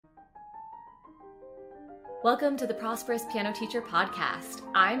Welcome to the Prosperous Piano Teacher Podcast.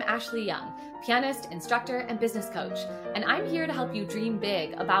 I'm Ashley Young, pianist, instructor, and business coach, and I'm here to help you dream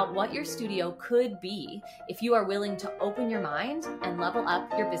big about what your studio could be if you are willing to open your mind and level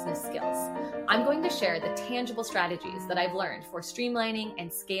up your business skills. I'm going to share the tangible strategies that I've learned for streamlining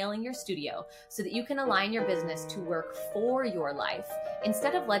and scaling your studio so that you can align your business to work for your life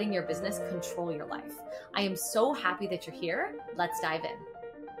instead of letting your business control your life. I am so happy that you're here. Let's dive in.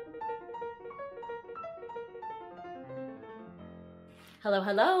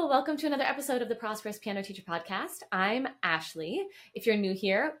 Hello. Welcome to another episode of the Prosperous Piano Teacher Podcast. I'm Ashley. If you're new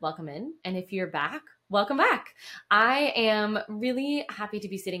here, welcome in. And if you're back, welcome back. I am really happy to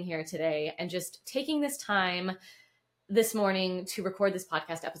be sitting here today and just taking this time this morning to record this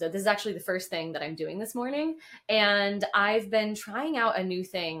podcast episode. This is actually the first thing that I'm doing this morning. And I've been trying out a new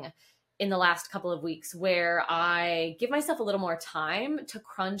thing in the last couple of weeks where I give myself a little more time to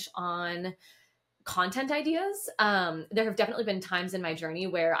crunch on content ideas. There have definitely been times in my journey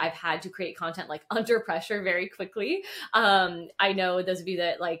where I've had to create content like under pressure very quickly. I know those of you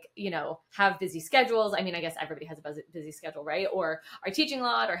that have busy schedules. I mean, I guess everybody has a busy schedule, right? Or are teaching a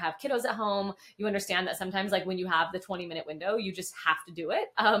lot or have kiddos at home. You understand that sometimes like when you have the 20-minute window, you just have to do it,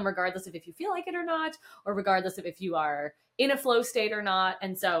 regardless of if you feel like it or not, or regardless of if you are in a flow state or not.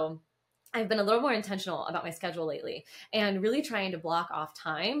 And so I've been a little more intentional about my schedule lately and really trying to block off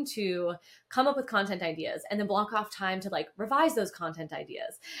time to come up with content ideas and then block off time to like revise those content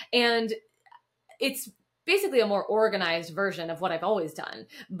ideas. And it's basically a more organized version of what I've always done,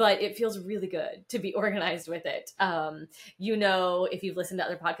 but it feels really good to be organized with it. If you've listened to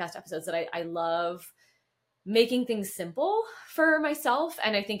other podcast episodes that I love making things simple for myself.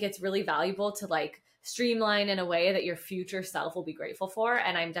 And I think it's really valuable to like streamline in a way that your future self will be grateful for.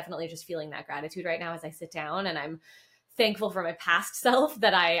 And I'm definitely just feeling that gratitude right now as I sit down, and I'm thankful for my past self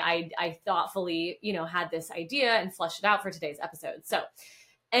that I thoughtfully, had this idea and flushed it out for today's episode. So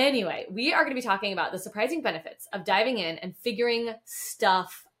anyway, we are going to be talking about the surprising benefits of diving in and figuring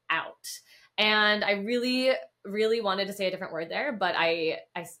stuff out. And I really wanted to say a different word there, but I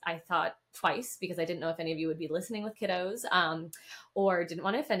thought twice because I didn't know if any of you would be listening with kiddos or didn't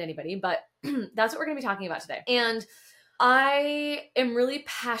want to offend anybody, but that's what we're going to be talking about today. And I am really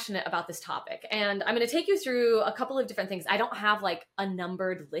passionate about this topic, and I'm going to take you through a couple of different things. I don't have like a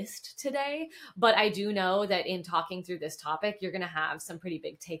numbered list today, but I do know that in talking through this topic, you're going to have some pretty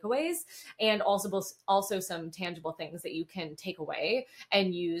big takeaways and also some tangible things that you can take away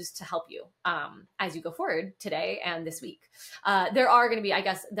and use to help you as you go forward today and this week. There are going to be, I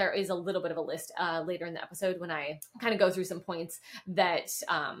guess there is a little bit of a list later in the episode when I kind of go through some points that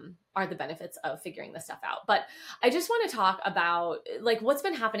are the benefits of figuring this stuff out. But I just want to talk about like what's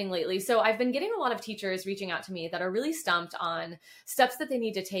been happening lately. So I've been getting a lot of teachers reaching out to me that are really stumped on steps that they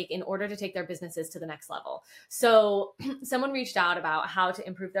need to take in order to take their businesses to the next level. So someone reached out about how to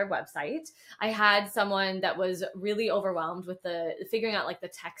improve their website. I had someone that was really overwhelmed with the figuring out like the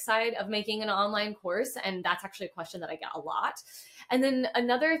tech side of making an online course. And that's actually a question that I get a lot. And then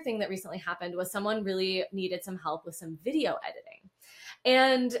another thing that recently happened was someone really needed some help with some video editing.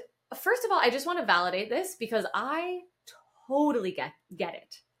 And first of all, I just want to validate this because I totally get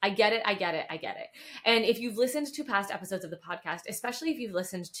it. I get it. And if you've listened to past episodes of the podcast, especially if you've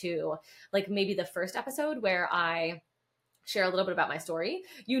listened to like maybe the first episode where I share a little bit about my story,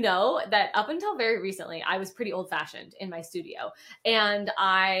 you know that up until very recently, I was pretty old-fashioned in my studio. And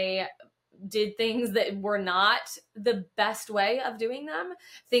I did things that were not the best way of doing them,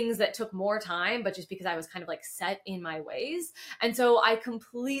 things that took more time, but just because I was kind of like set in my ways. And so I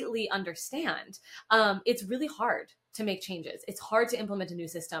completely understand. It's really hard to make changes. It's hard to implement a new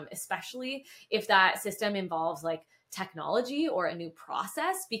system, especially if that system involves like technology or a new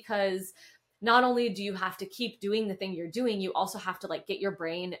process, because not only do you have to keep doing the thing you're doing, you also have to like get your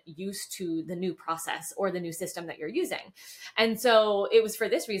brain used to the new process or the new system that you're using. And so it was for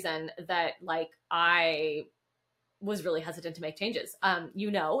this reason that like I was really hesitant to make changes.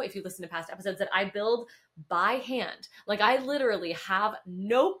 If you listen to past episodes that I build by hand, like I literally have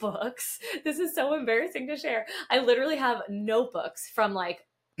notebooks. This is so embarrassing to share. I literally have notebooks from like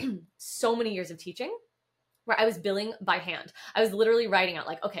so many years of teaching where I was billing by hand. I was literally writing out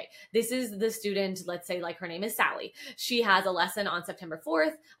like, okay, this is the student, let's say like her name is Sally. She has a lesson on September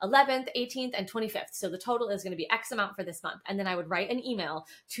 4th, 11th, 18th, and 25th. So the total is going to be X amount for this month. And then I would write an email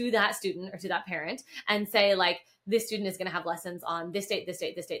to that student or to that parent and say like, this student is going to have lessons on this date, this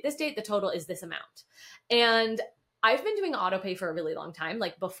date, this date, this date. The total is this amount. And I've been doing autopay for a really long time,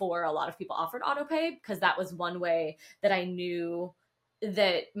 like before a lot of people offered autopay, because that was one way that I knew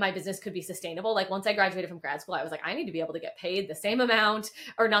that my business could be sustainable. Like once I graduated from grad school, I was like, I need to be able to get paid the same amount,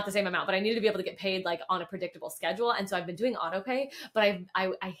 or not the same amount, but I needed to be able to get paid like on a predictable schedule. And so I've been doing auto pay, but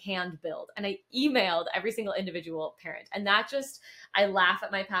I hand billed and I emailed every single individual parent. And that just, I laugh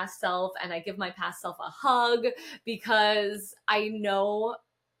at my past self and I give my past self a hug because I know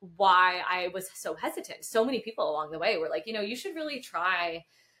why I was so hesitant. So many people along the way were like, you should really try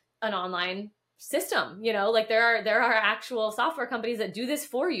an online system, like there are actual software companies that do this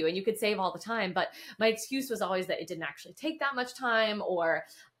for you and you could save all the time. But my excuse was always that it didn't actually take that much time, or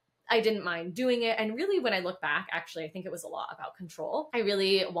I didn't mind doing it. And really, when I look back, actually, I think it was a lot about control. I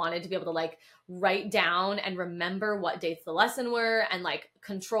really wanted to be able to like write down and remember what dates the lesson were, and like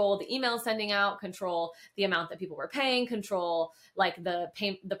control the email sending out, control the amount that people were paying, control like the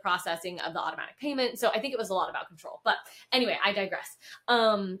processing of the automatic payment. So I think it was a lot about control. But anyway, I digress.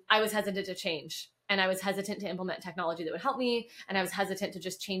 I was hesitant to change. And I was hesitant to implement technology that would help me. And I was hesitant to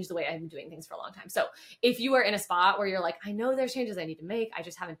just change the way I've been doing things for a long time. So if you are in a spot where you're like, I know there's changes I need to make, I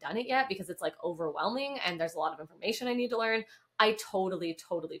just haven't done it yet because it's like overwhelming and there's a lot of information I need to learn, I totally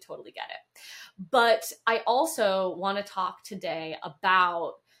get it. But I also want to talk today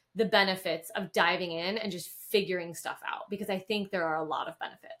about the benefits of diving in and just figuring stuff out, because I think there are a lot of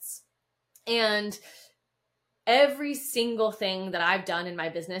benefits. And every single thing that I've done in my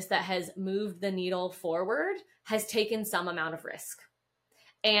business that has moved the needle forward has taken some amount of risk.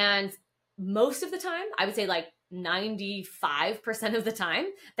 And most of the time, I would say like 95% of the time,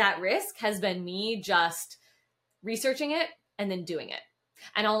 that risk has been me just researching it and then doing it.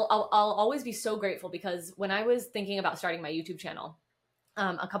 And I'll always be so grateful, because when I was thinking about starting my YouTube channel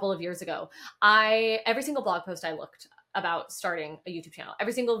a couple of years ago, every single blog post I looked about starting a YouTube channel,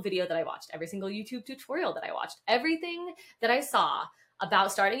 every single video that I watched, every single YouTube tutorial that I watched, everything that I saw about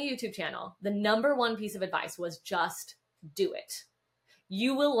starting a YouTube channel, the number one piece of advice was just do it.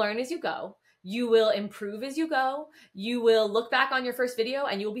 You will learn as you go. You will improve as you go. You will look back on your first video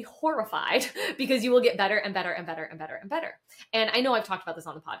and you will be horrified because you will get better and better and better and better and better. And I know I've talked about this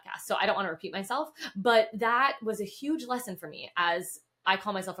on the podcast, so I don't want to repeat myself, but that was a huge lesson for me, as I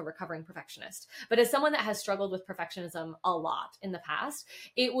call myself a recovering perfectionist. But as someone that has struggled with perfectionism a lot in the past,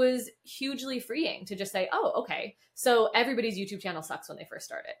 it was hugely freeing to just say, oh, okay, so everybody's YouTube channel sucks when they first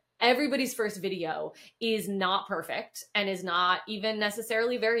start it. Everybody's first video is not perfect and is not even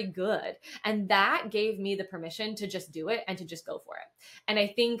necessarily very good. And that gave me the permission to just do it and to just go for it. And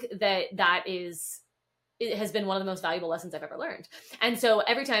I think that it has been one of the most valuable lessons I've ever learned. And so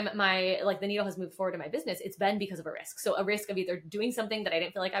every time the needle has moved forward in my business, it's been because of a risk. So a risk of either doing something that I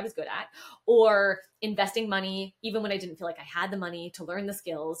didn't feel like I was good at, or investing money, even when I didn't feel like I had the money to learn the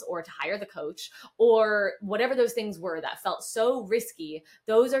skills or to hire the coach, or whatever those things were that felt so risky.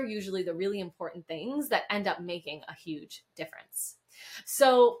 Those are usually the really important things that end up making a huge difference.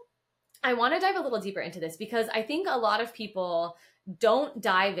 So I want to dive a little deeper into this, because I think a lot of people don't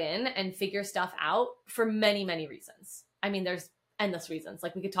dive in and figure stuff out for many, many reasons. I mean, there's endless reasons,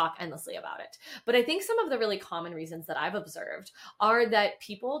 like we could talk endlessly about it. But I think some of the really common reasons that I've observed are that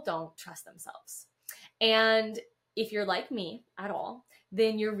people don't trust themselves. And if you're like me at all,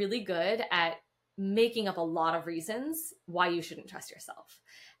 then you're really good at making up a lot of reasons why you shouldn't trust yourself.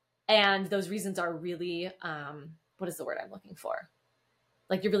 And those reasons are really, what is the word I'm looking for?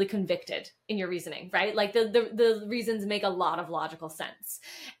 Like you're really convicted in your reasoning, right? Like the reasons make a lot of logical sense.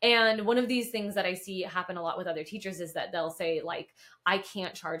 And one of these things that I see happen a lot with other teachers is that they'll say like, I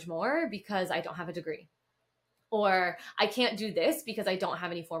can't charge more because I don't have a degree. Or I can't do this because I don't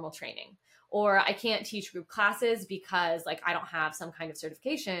have any formal training. Or I can't teach group classes because like I don't have some kind of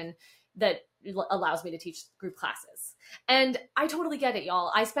certification that allows me to teach group classes. And I totally get it, y'all.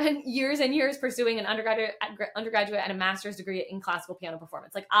 I spent years and years pursuing an undergraduate and a master's degree in classical piano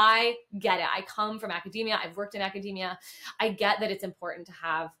performance. Like I get it. I come from academia. I've worked in academia. I get that it's important to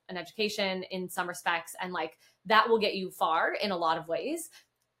have an education in some respects, and like that will get you far in a lot of ways.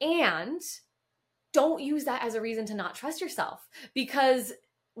 And don't use that as a reason to not trust yourself, because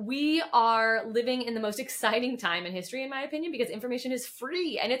we are living in the most exciting time in history, in my opinion, because information is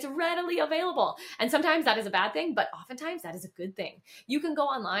free and it's readily available. And sometimes that is a bad thing, but oftentimes that is a good thing. You can go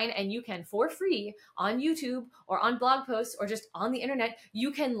online and you can, for free, on YouTube or on blog posts or just on the internet,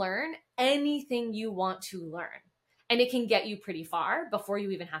 you can learn anything you want to learn. And it can get you pretty far before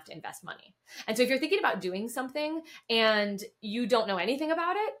you even have to invest money. And so if you're thinking about doing something and you don't know anything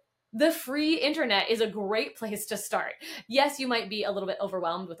about it, the free internet is a great place to start. Yes, you might be a little bit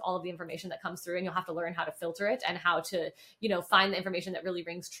overwhelmed with all of the information that comes through, and you'll have to learn how to filter it and how to, find the information that really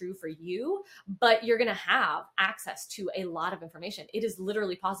rings true for you, but you're going to have access to a lot of information. It is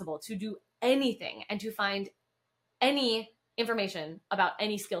literally possible to do anything and to find any information about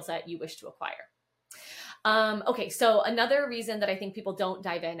any skill set you wish to acquire. Okay, so another reason that I think people don't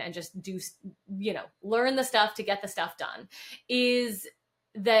dive in and just do, learn the stuff to get the stuff done is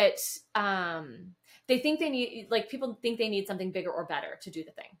that they think they need, people think they need something bigger or better to do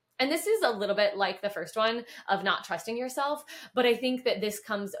the thing. And this is a little bit like the first one of not trusting yourself. But I think that this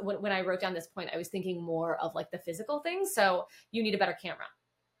comes, when I wrote down this point, I was thinking more of like the physical things. So you need a better camera,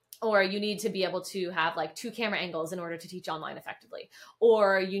 or you need to be able to have like 2 camera angles in order to teach online effectively,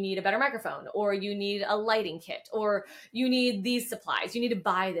 or you need a better microphone, or you need a lighting kit, or you need these supplies. You need to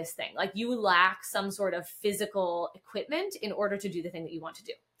buy this thing. Like you lack some sort of physical equipment in order to do the thing that you want to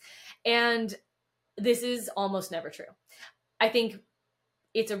do. And this is almost never true. I think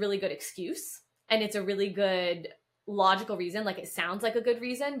it's a really good excuse, and it's a really good logical reason. Like it sounds like a good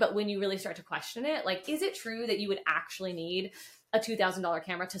reason, but when you really start to question it, like, is it true that you would actually need a $2,000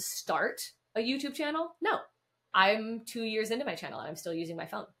 camera to start a YouTube channel? No. I'm 2 years into my channel and I'm still using my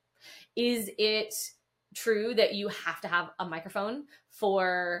phone. Is it true that you have to have a microphone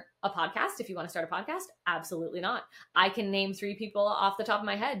for a podcast if you want to start a podcast? Absolutely not. I can name 3 people off the top of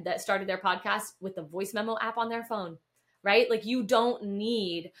my head that started their podcast with the voice memo app on their phone, right? Like you don't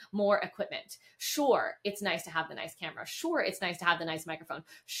need more equipment. Sure, it's nice to have the nice camera. Sure, it's nice to have the nice microphone.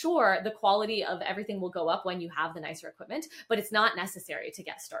 Sure, the quality of everything will go up when you have the nicer equipment, but it's not necessary to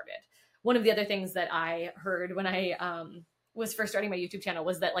get started. One of the other things that I heard when I was first starting my YouTube channel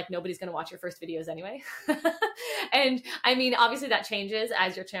was that like nobody's going to watch your first videos anyway. And I mean, obviously that changes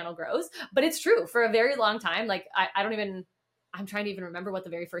as your channel grows, but it's true. For a very long time, like I'm trying to even remember what the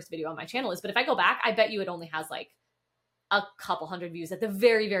very first video on my channel is, but if I go back, I bet you it only has like a couple hundred views at the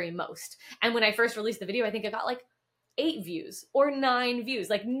very, very most. And when I first released the video, I think it got like 8 views or 9 views.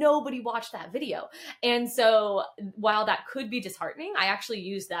 Like nobody watched that video. And so while that could be disheartening, I actually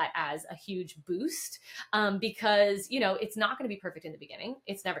use that as a huge boost because, it's not going to be perfect in the beginning.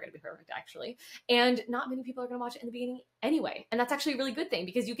 It's never going to be perfect actually. And not many people are going to watch it in the beginning anyway. And that's actually a really good thing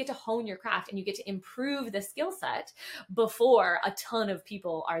because you get to hone your craft and you get to improve the skill set before a ton of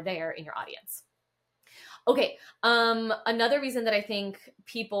people are there in your audience. Okay. Another reason that I think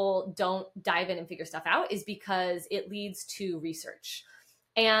people don't dive in and figure stuff out is because it leads to research.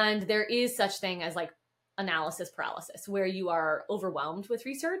 And there is such thing as like analysis paralysis, where you are overwhelmed with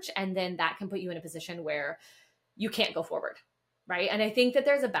research, and then that can put you in a position where you can't go forward, right? And I think that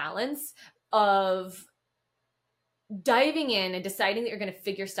there's a balance of diving in and deciding that you're going to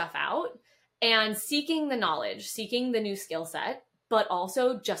figure stuff out and seeking the knowledge, seeking the new skill set, but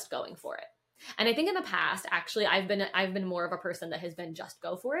also just going for it. And I think in the past, actually, I've been more of a person that has been just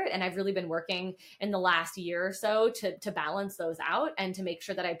go for it. And I've really been working in the last year or so to balance those out and to make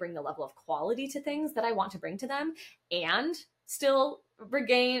sure that I bring the level of quality to things that I want to bring to them and still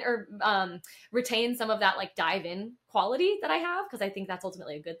regain or retain some of that like dive in quality that I have, because I think that's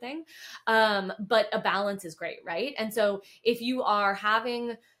ultimately a good thing. But a balance is great, right? And so if you are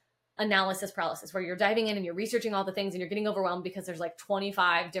having analysis paralysis, where you're diving in and you're researching all the things and you're getting overwhelmed because there's like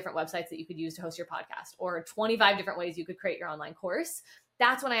 25 different websites that you could use to host your podcast, or 25 different ways you could create your online course,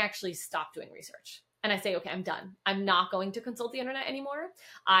 that's when I actually stop doing research. And I say, okay, I'm done. I'm not going to consult the internet anymore.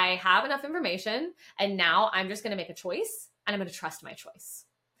 I have enough information, and now I'm just going to make a choice, and I'm going to trust my choice.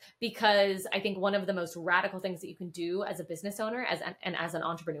 Because I think one of the most radical things that you can do as a business owner and as an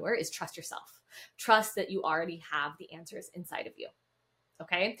entrepreneur is trust yourself. Trust that you already have the answers inside of you.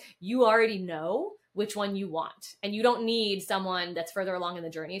 Okay. You already know which one you want, and you don't need someone that's further along in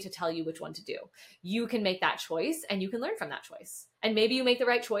the journey to tell you which one to do. You can make that choice and you can learn from that choice. And maybe you make the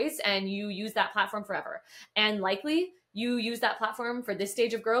right choice and you use that platform forever. And likely you use that platform for this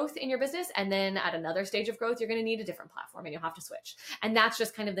stage of growth in your business. And then at another stage of growth, you're going to need a different platform and you'll have to switch. And that's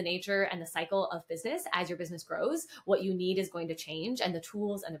just kind of the nature and the cycle of business. As your business grows, what you need is going to change, and the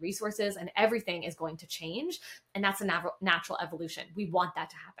tools and the resources and everything is going to change. And that's a natural evolution. We want that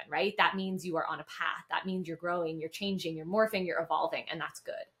to happen, right? That means you are on a path. That means you're growing, you're changing, you're morphing, you're evolving, and that's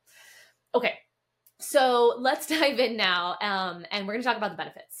good. Okay. So let's dive in now. And we're going to talk about the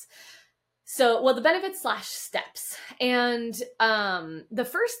benefits. So, the benefits / steps. And the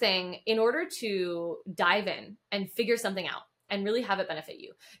first thing, in order to dive in and figure something out and really have it benefit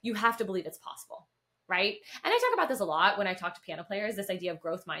you, you have to believe it's possible, right? And I talk about this a lot when I talk to piano players, this idea of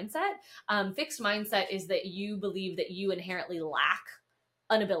growth mindset. Fixed mindset is that you believe that you inherently lack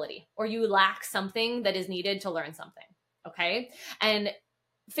an ability, or you lack something that is needed to learn something, okay? And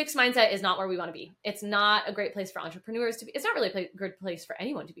fixed mindset is not where we want to be. It's not a great place for entrepreneurs to be. It's not really a good place for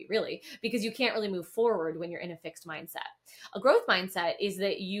anyone to be, really, because you can't really move forward when you're in a fixed mindset. A growth mindset is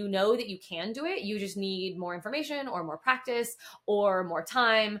that you know that you can do it. You just need more information or more practice or more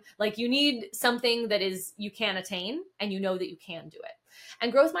time. Like, you need something that is you can attain, and you know that you can do it.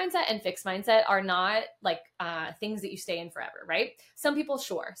 And growth mindset and fixed mindset are not like things that you stay in forever, right? Some people,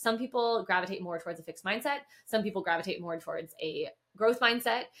 sure. Some people gravitate more towards a fixed mindset. Some people gravitate more towards a growth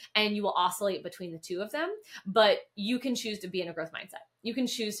mindset, and you will oscillate between the two of them. But you can choose to be in a growth mindset. You can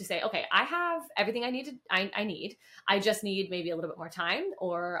choose to say, okay, I have everything I need. I just need maybe a little bit more time,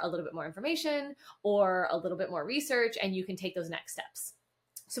 or a little bit more information, or a little bit more research, and you can take those next steps.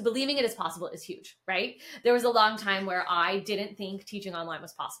 So believing it is possible is huge, right? There was a long time where I didn't think teaching online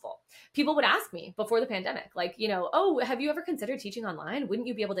was possible. People would ask me before the pandemic, like, oh, have you ever considered teaching online? Wouldn't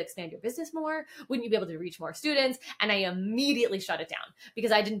you be able to expand your business more? Wouldn't you be able to reach more students? And I immediately shut it down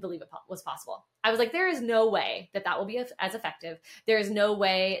because I didn't believe it was possible. I was like, there is no way that will be as effective. There is no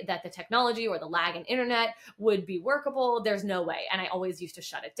way that the technology or the lag in internet would be workable. There's no way. And I always used to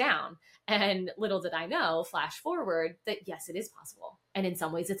shut it down. And little did I know, flash forward, that yes, it is possible. And in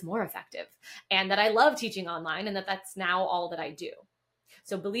some ways it's more effective, and that I love teaching online, and that's now all that I do.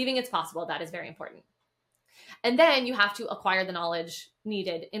 So believing it's possible, that is very important. And then you have to acquire the knowledge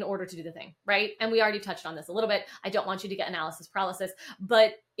needed in order to do the thing, right? And we already touched on this a little bit. I don't want you to get analysis paralysis,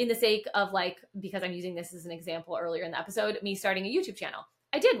 but in the sake of because I'm using this as an example earlier in the episode, me starting a YouTube channel,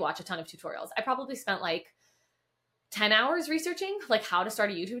 I did watch a ton of tutorials. I probably spent 10 hours researching how to start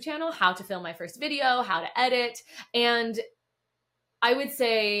a YouTube channel, how to film my first video, how to edit. And I would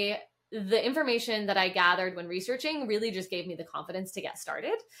say the information that I gathered when researching really just gave me the confidence to get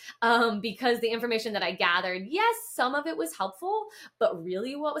started, because the information that I gathered, yes, some of it was helpful, but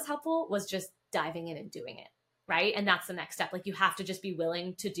really what was helpful was just diving in and doing it, right? And that's the next step. You have to just be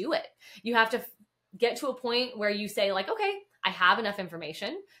willing to do it. You have to get to a point where you say okay, I have enough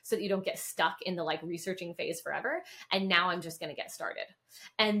information so that you don't get stuck in the researching phase forever. And now I'm just going to get started.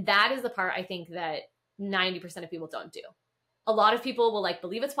 And that is the part I think that 90% of people don't do. A lot of people will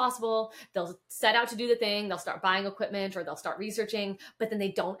believe it's possible. They'll set out to do the thing. They'll start buying equipment, or they'll start researching, but then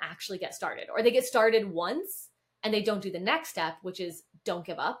they don't actually get started, or they get started once and they don't do the next step, which is don't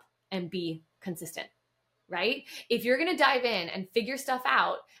give up and be consistent, right? If you're going to dive in and figure stuff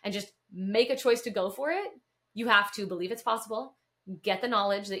out and just make a choice to go for it, you have to believe it's possible, get the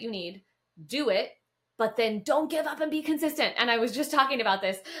knowledge that you need, do it, but then don't give up and be consistent. And I was just talking about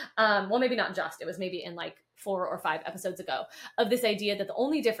this, well, maybe not just, it was maybe in 4 or 5 episodes ago, of this idea that the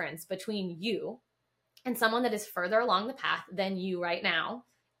only difference between you and someone that is further along the path than you right now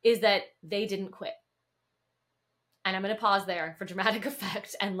is that they didn't quit. And I'm going to pause there for dramatic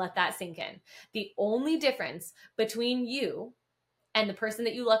effect and let that sink in. The only difference between you and the person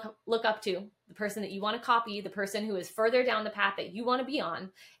that you look up to, the person that you want to copy, the person who is further down the path that you want to be on,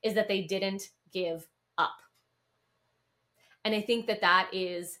 is that they didn't give up. And I think that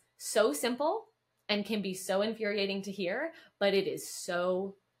is so simple and can be so infuriating to hear, but it is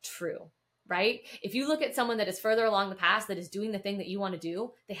so true, right? If you look at someone that is further along the path, that is doing the thing that you want to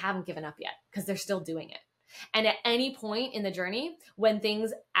do, they haven't given up yet because they're still doing it. And at any point in the journey, when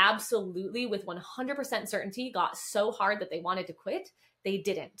things absolutely with 100% certainty got so hard that they wanted to quit, they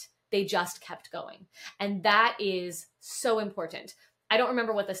didn't. They just kept going. And that is so important. I don't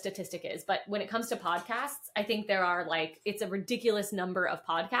remember what the statistic is, but when it comes to podcasts, I think there are it's a ridiculous number of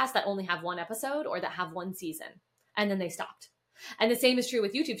podcasts that only have 1 episode or that have 1 season, and then they stopped. And the same is true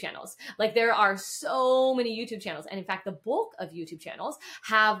with YouTube channels. There are so many YouTube channels. And in fact, the bulk of YouTube channels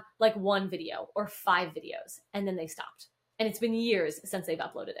have 1 video or 5 videos, and then they stopped. And it's been years since they've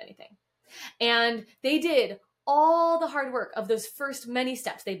uploaded anything. And they did all the hard work of those first many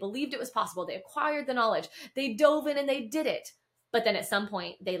steps. They believed it was possible. They acquired the knowledge. They dove in and they did it. But then at some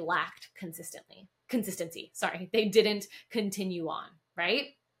point they lacked consistency. They didn't continue on, right?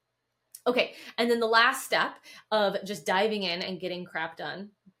 Okay. And then the last step of just diving in and getting crap done,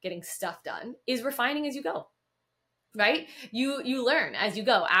 getting stuff done, is refining as you go, right? You learn as you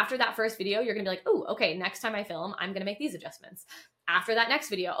go. After that first video, you're going to be oh, okay, next time I film, I'm going to make these adjustments. After that next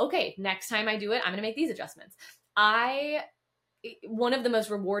video, okay, next time I do it, I'm going to make these adjustments. One of the most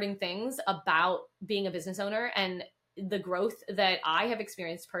rewarding things about being a business owner and the growth that I have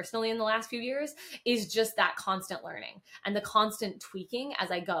experienced personally in the last few years is just that constant learning and the constant tweaking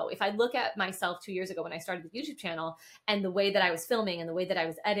as I go. If I look at myself 2 years ago when I started the YouTube channel and the way that I was filming and the way that I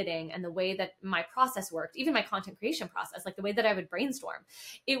was editing and the way that my process worked, even my content creation process, the way that I would brainstorm,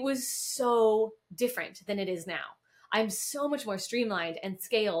 it was so different than it is now. I'm so much more streamlined and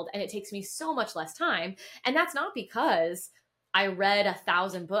scaled, and it takes me so much less time. And that's not because I read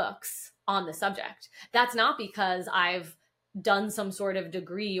 1,000 books on the subject. That's not because I've done some sort of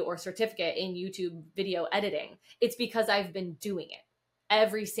degree or certificate in YouTube video editing. It's because I've been doing it.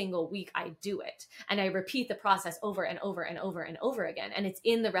 Every single week I do it, and I repeat the process over and over and over and over again. And it's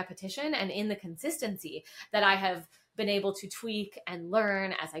in the repetition and in the consistency that I have been able to tweak and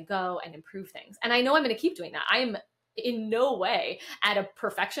learn as I go and improve things. And I know I'm going to keep doing that. I'm in no way at a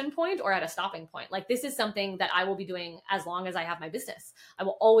perfection point or at a stopping point. Like, this is something that I will be doing as long as I have my business. I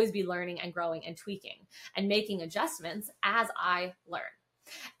will always be learning and growing and tweaking and making adjustments as I learn.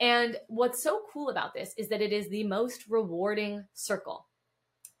 And what's so cool about this is that it is the most rewarding circle,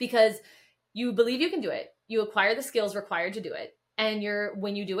 because you believe you can do it, you acquire the skills required to do it, and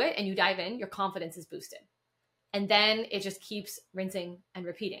when you do it and you dive in, your confidence is boosted. And then it just keeps rinsing and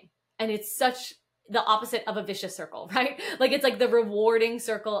repeating. And it's such the opposite of a vicious circle, right? Like, it's like the rewarding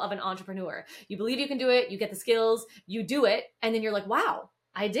circle of an entrepreneur. You believe you can do it, you get the skills, you do it, and then you're like, wow,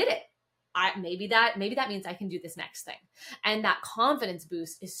 I did it. Maybe that means I can do this next thing. And that confidence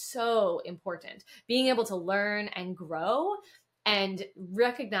boost is so important. Being able to learn and grow and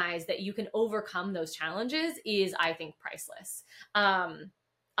recognize that you can overcome those challenges is, I think, priceless.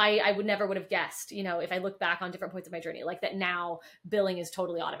 I would never have guessed, if I look back on different points of my journey, like that now billing is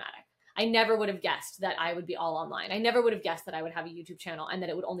totally automatic. I never would have guessed that I would be all online. I never would have guessed that I would have a YouTube channel and that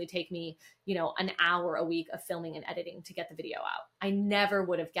it would only take me, an hour a week of filming and editing to get the video out. I never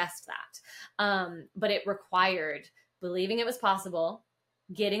would have guessed that. But it required believing it was possible,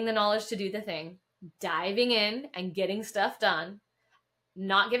 getting the knowledge to do the thing, diving in and getting stuff done,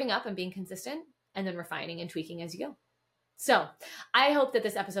 not giving up and being consistent, and then refining and tweaking as you go. So I hope that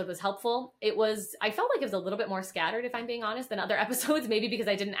this episode was helpful. I felt like it was a little bit more scattered, if I'm being honest, than other episodes, maybe because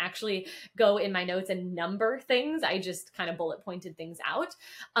I didn't actually go in my notes and number things. I just kind of bullet pointed things out.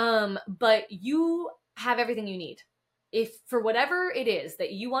 But you have everything you need. If for whatever it is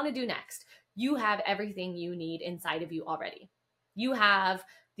that you want to do next, you have everything you need inside of you already. You have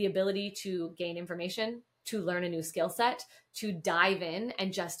the ability to gain information, to learn a new skill set, to dive in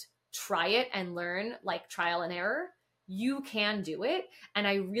and just try it and learn, like trial and error. You can do it. And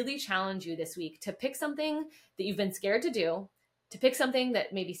I really challenge you this week to pick something that you've been scared to do, to pick something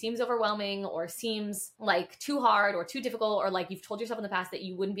that maybe seems overwhelming or seems like too hard or too difficult, or like you've told yourself in the past that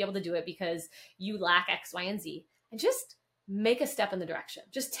you wouldn't be able to do it because you lack X, Y, and Z, and just make a step in the direction.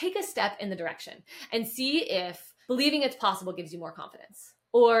 Just take a step in the direction and see if believing it's possible gives you more confidence,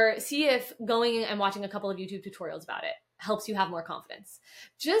 or see if going and watching a couple of YouTube tutorials about it helps you have more confidence.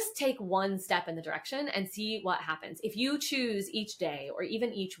 Just take one step in the direction and see what happens. If you choose each day or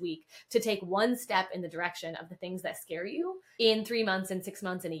even each week to take one step in the direction of the things that scare you, in 3 months and 6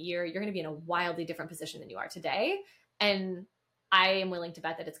 months and a year, you're going to be in a wildly different position than you are today. And I am willing to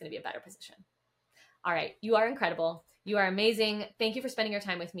bet that it's going to be a better position. All right. You are incredible. You are amazing. Thank you for spending your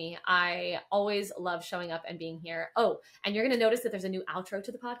time with me. I always love showing up and being here. Oh, and you're going to notice that there's a new outro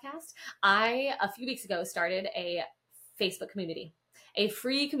to the podcast. A few weeks ago, started a Facebook community, a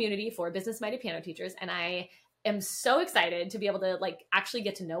free community for business-minded piano teachers. And I am so excited to be able to actually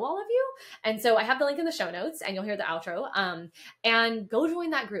get to know all of you. And so I have the link in the show notes and you'll hear the outro, and go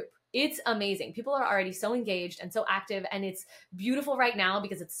join that group. It's amazing. People are already so engaged and so active, and it's beautiful right now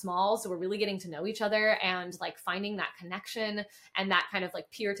because it's small. So we're really getting to know each other and finding that connection and that kind of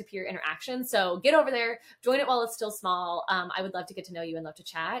peer-to-peer interaction. So get over there, join it while it's still small. I would love to get to know you and love to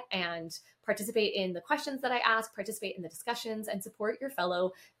chat and participate in the questions that I ask, participate in the discussions, and support your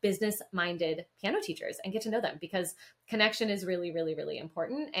fellow business-minded piano teachers and get to know them, because connection is really, really, really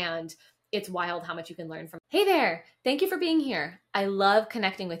important. And it's wild how much you can learn from. Hey there. Thank you for being here. I love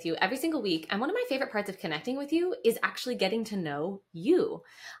connecting with you every single week. And one of my favorite parts of connecting with you is actually getting to know you.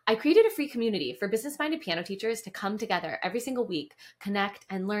 I created a free community for business-minded piano teachers to come together every single week, connect,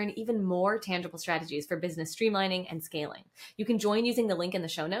 and learn even more tangible strategies for business streamlining and scaling. You can join using the link in the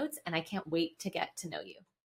show notes, and I can't wait to get to know you.